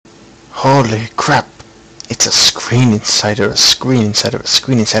Holy crap! It's a screen inside of a screen inside of a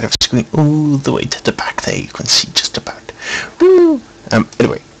screen inside of a screen all the way to the back there. You can see just about. Woo!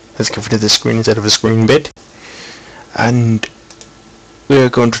 Anyway, let's get rid of the screen inside of a screen bit. And we're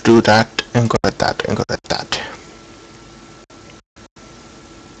going to do that and go like that and go like that.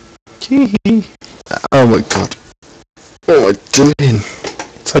 Oh my god. What am I doing?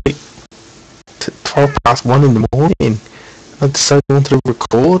 It's like 1:12 in the morning. I decided I wanted to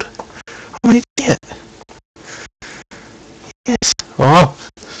record. I'm an idiot. Yes. Oh.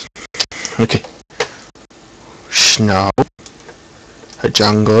 Okay. Snow. A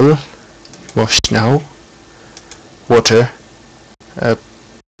jungle. More snow. Water.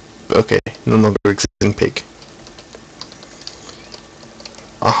 Okay. No longer existing pig.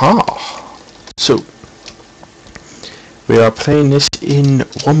 Aha. So. We are playing this in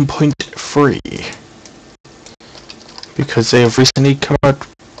 1.3. Because they have recently come out.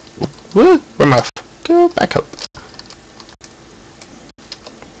 Whoa, run off. Go back up.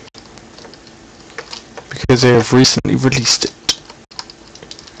 Because they have recently released it.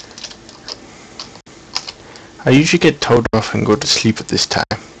 I usually get told off and go to sleep at this time.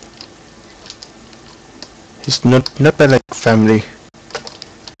 It's not by like family.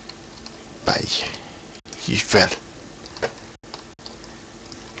 By well,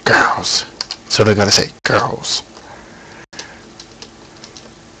 girls. That's what I gotta say, girls.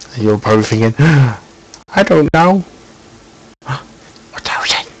 You're probably thinking, I don't know. What was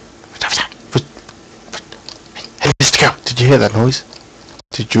that? What was that? Hey, Mr. Cow, did you hear that noise?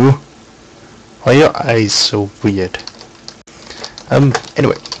 Did you? Why are your eyes so weird?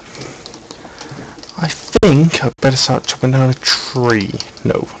 Anyway. I think I'd better start chopping down a tree.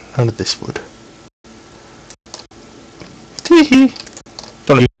 No, none of this wood. Tee-hee.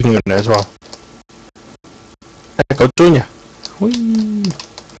 Don't leave me in there as well. There go, Junior. Whee!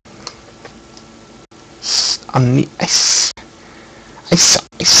 On the ice. Ice.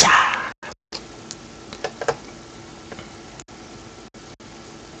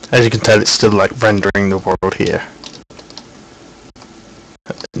 As you can tell, it's still like rendering the world here.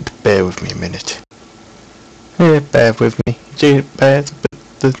 And bear with me a minute. Yeah, bear with me. Bears, but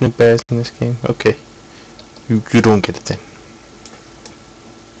there's no bears in this game. Okay. You don't get it then.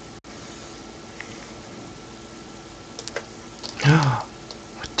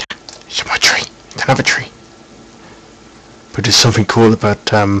 What the? It's my tree. It's another tree. But there's something cool about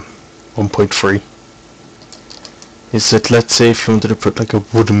 1.3. Is that, let's say if you wanted to put like a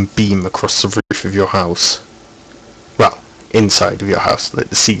wooden beam across the roof of your house. Well, inside of your house, like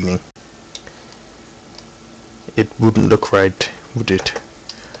the ceiling. It wouldn't look right, would it?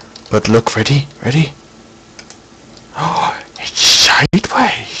 But look, ready? Oh, it's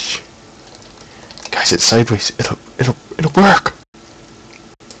sideways. Guys, it's sideways. It'll work.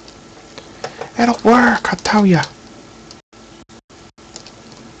 It'll work, I tell ya.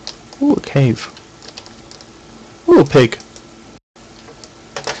 Ooh, a cave. Ooh, a pig.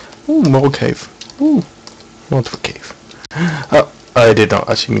 Ooh, more cave. Ooh, more of a cave. Oh, I did not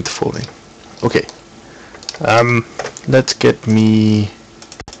actually mean to fall in. Okay. Let's get me...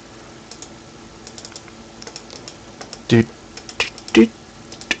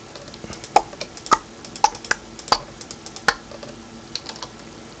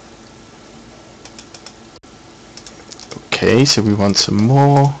 Okay, so we want some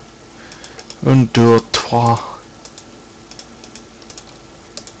more. 1, 2, 3.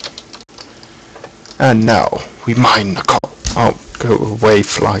 And now we mine the coal. Oh, go away,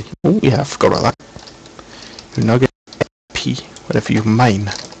 fly. Oh yeah, I forgot about that. You now get P whenever you mine.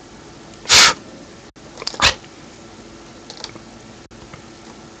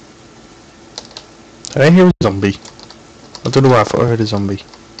 Did I hear a zombie? I don't know why I thought I heard a zombie.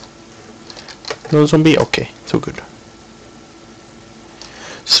 No zombie? Okay, so good.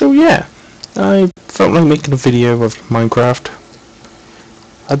 So yeah, I felt like making a video of Minecraft.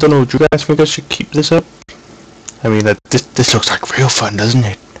 I don't know, do you guys think I should keep this up? I mean, this looks like real fun, doesn't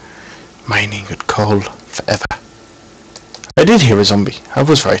it? Mining good coal forever. I did hear a zombie, I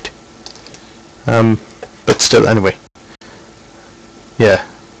was right. But still, anyway. Yeah.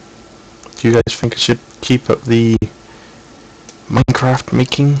 Do you guys think I should keep up the Minecraft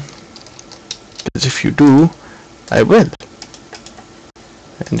making? Because if you do, I will.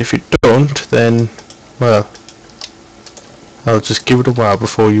 And if you don't, then, well, I'll just give it a while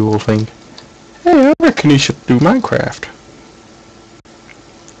before you all think, hey, I reckon you should do Minecraft.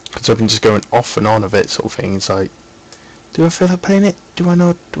 Because I've been just going off and on of it, sort of thing. It's like, do I feel like playing it? Do I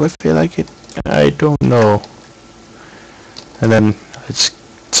not? Do I feel like it? I don't know. And then it's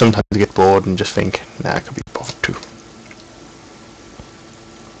sometimes I get bored and just think, nah, I could be bothered too.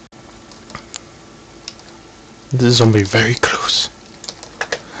 This is zombie very close.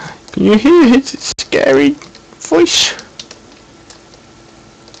 Can you hear his scary voice?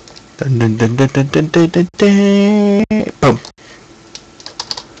 Dun dun dun dun dun dun dun dun dun. Boom.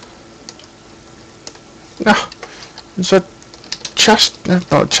 No, there's a chest,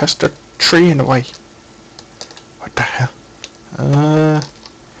 not a chest, a tree in the way. What the hell? I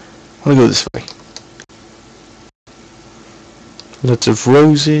wanna go this way. Lots of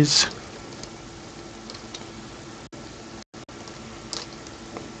roses.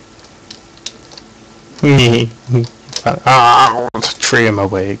 Ah, there's a tree in my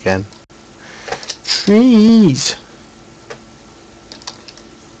way again. Trees!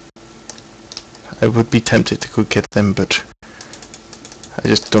 I would be tempted to go get them, but I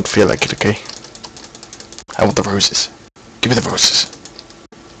just don't feel like it, okay? I want the roses. Give me the roses.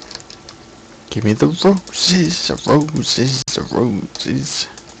 Give me the roses, the roses, the roses.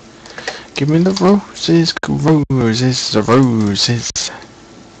 Give me the roses, roses, the roses.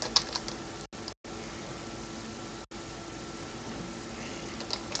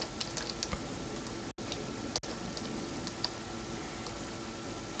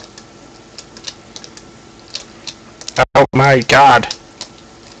 Oh my god!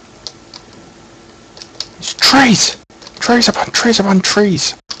 It's trees! Trees upon trees upon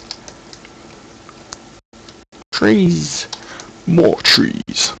trees! Trees! More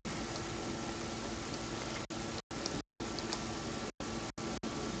trees!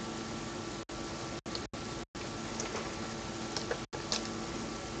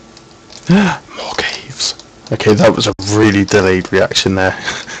 More caves! Okay, that was a really delayed reaction there.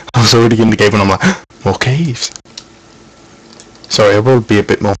 I was already in the game and I'm like, more caves! Sorry, I will be a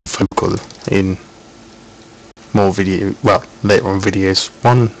bit more vocal in more video, well, later on videos.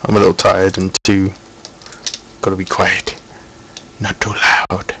 One, I'm a little tired, and two, gotta be quiet. Not too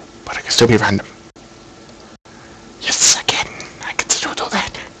loud, but I can still be random. Yes, I can still do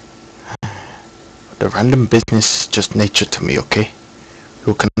that. The random business is just nature to me, okay?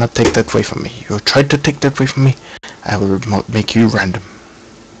 You cannot take that away from me. You tried to take that away from me, I will make you random.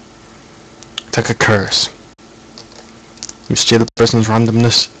 It's like a curse. You steal a person's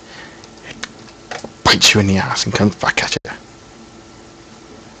randomness, it bites you in the ass and comes back at you.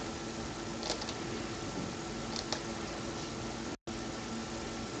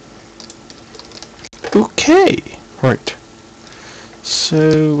 Okay, right.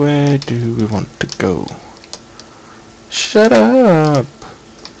 So where do we want to go? Shut up!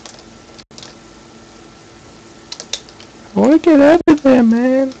 I wanna get out of there,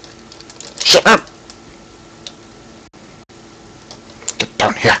 man. Shut up! Get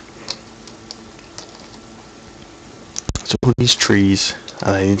down here. So all these trees,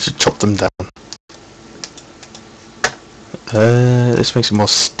 and I need to chop them down. This makes more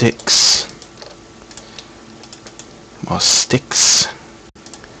sticks. More sticks.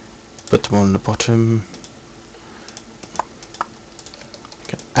 Put them on the bottom.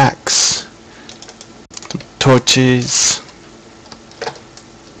 Like an axe. Torches.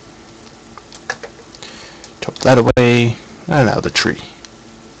 Chop that away. And now the tree.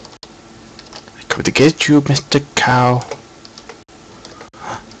 I come to get you, Mr. Cow.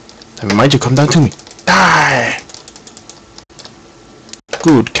 Never mind, you come down to me. Die!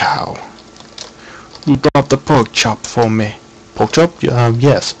 Good cow. You dropped the pork chop for me. Pork chop?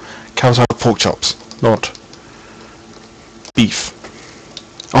 Yes. Cows have pork chops, not beef.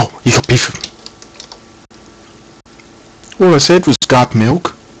 Oh, you got beef with me. All I said was got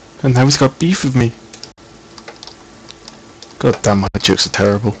milk, and now he's got beef with me. God damn, my jokes are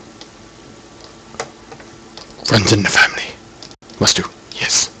terrible. Runs in the family. Must do,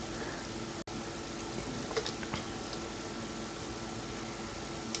 yes.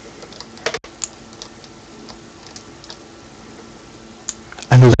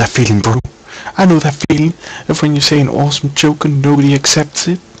 I know that feeling, bro. I know that feeling of when you say an awesome joke and nobody accepts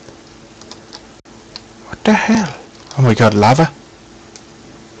it. What the hell? Oh my god, lava?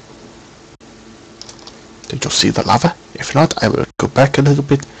 Did you see the lava? If not, I will go back a little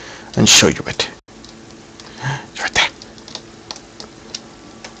bit and show you it. It's right there.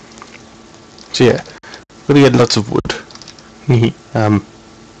 So yeah, we're gonna get lots of wood.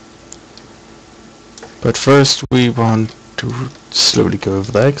 But first we want to slowly go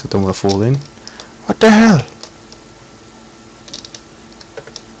over there because I don't want to fall in. What the hell?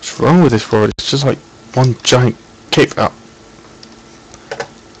 What's wrong with this road? It's just like one giant cave. Oh.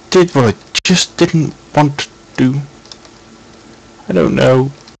 Did what I just didn't want to do. I don't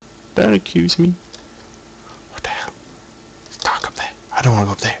know. Don't accuse me. What the hell? It's dark up there. I don't want to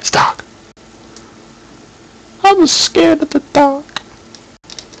go up there. It's dark. I'm scared of the dark.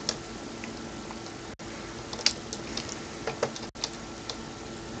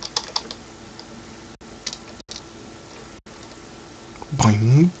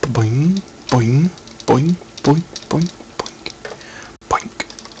 Boing, boing, boing, boing, boing, boing, boing, boing.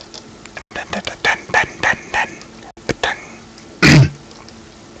 Dun, dun, dun, dun, dun, dun, dun.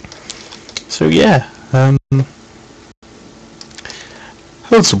 So yeah,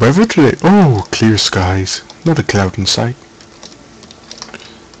 how's the weather today? Oh, clear skies, not a cloud in sight.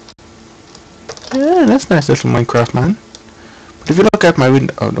 Yeah, that's nice little Minecraft, man. But if you look at my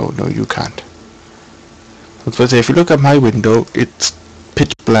window, oh no, you can't. I was about to say, if you look at my window, it's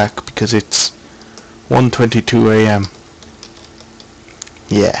pitch black because it's 1:22 AM.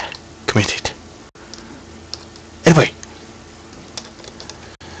 Yeah, committed. Anyway,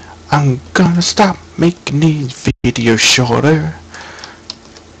 I'm gonna stop making these videos shorter,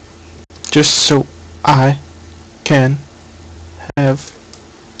 just so I can have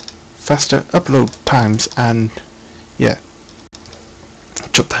faster upload times, and yeah,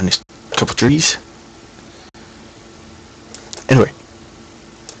 chop down this couple trees. Anyway,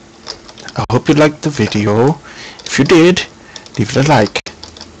 I hope you liked the video. If you did, leave it a like.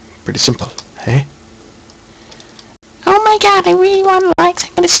 Pretty simple, hey? Oh my god, I really want likes.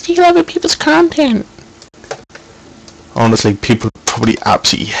 I'm gonna steal other people's content. Honestly, people probably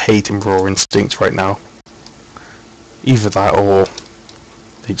absolutely hating Raw Instincts right now. Either that or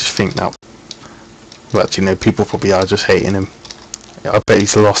they just think now. Well, actually, no, people probably are just hating him. I bet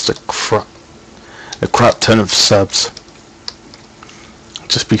he's lost a crap ton of subs.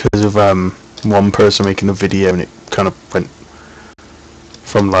 Just because of one person making a video, and it kind of went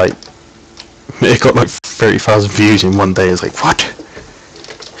from like, it got like 30,000 views in one day. It's like, what?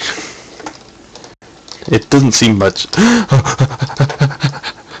 It doesn't seem much. It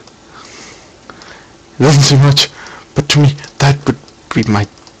doesn't seem much, but to me that would be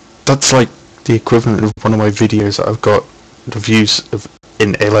that's like the equivalent of one of my videos that I've got the views of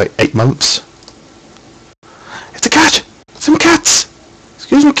in like 8 months. It's a cat! Some cats!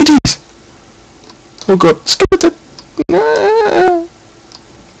 Excuse me, kitties! Oh god, skeleton!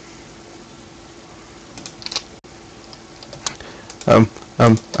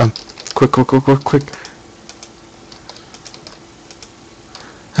 Quick.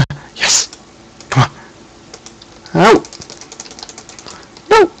 Yes! Come on! Ow!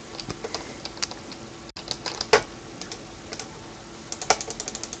 No!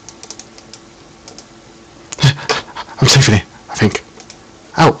 I'm safe in here, I think.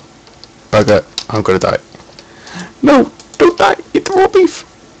 Ow! Bugger, I'm gonna die. No! Don't die! Eat the raw beef!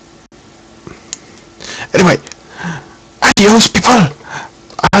 Anyway, adios, people!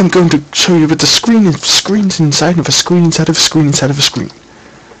 I'm going to show you with the screens inside of a screen inside of a screen inside of a screen.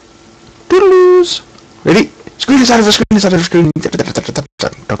 Doodaloos! Ready? Screen inside of a screen inside of a screen.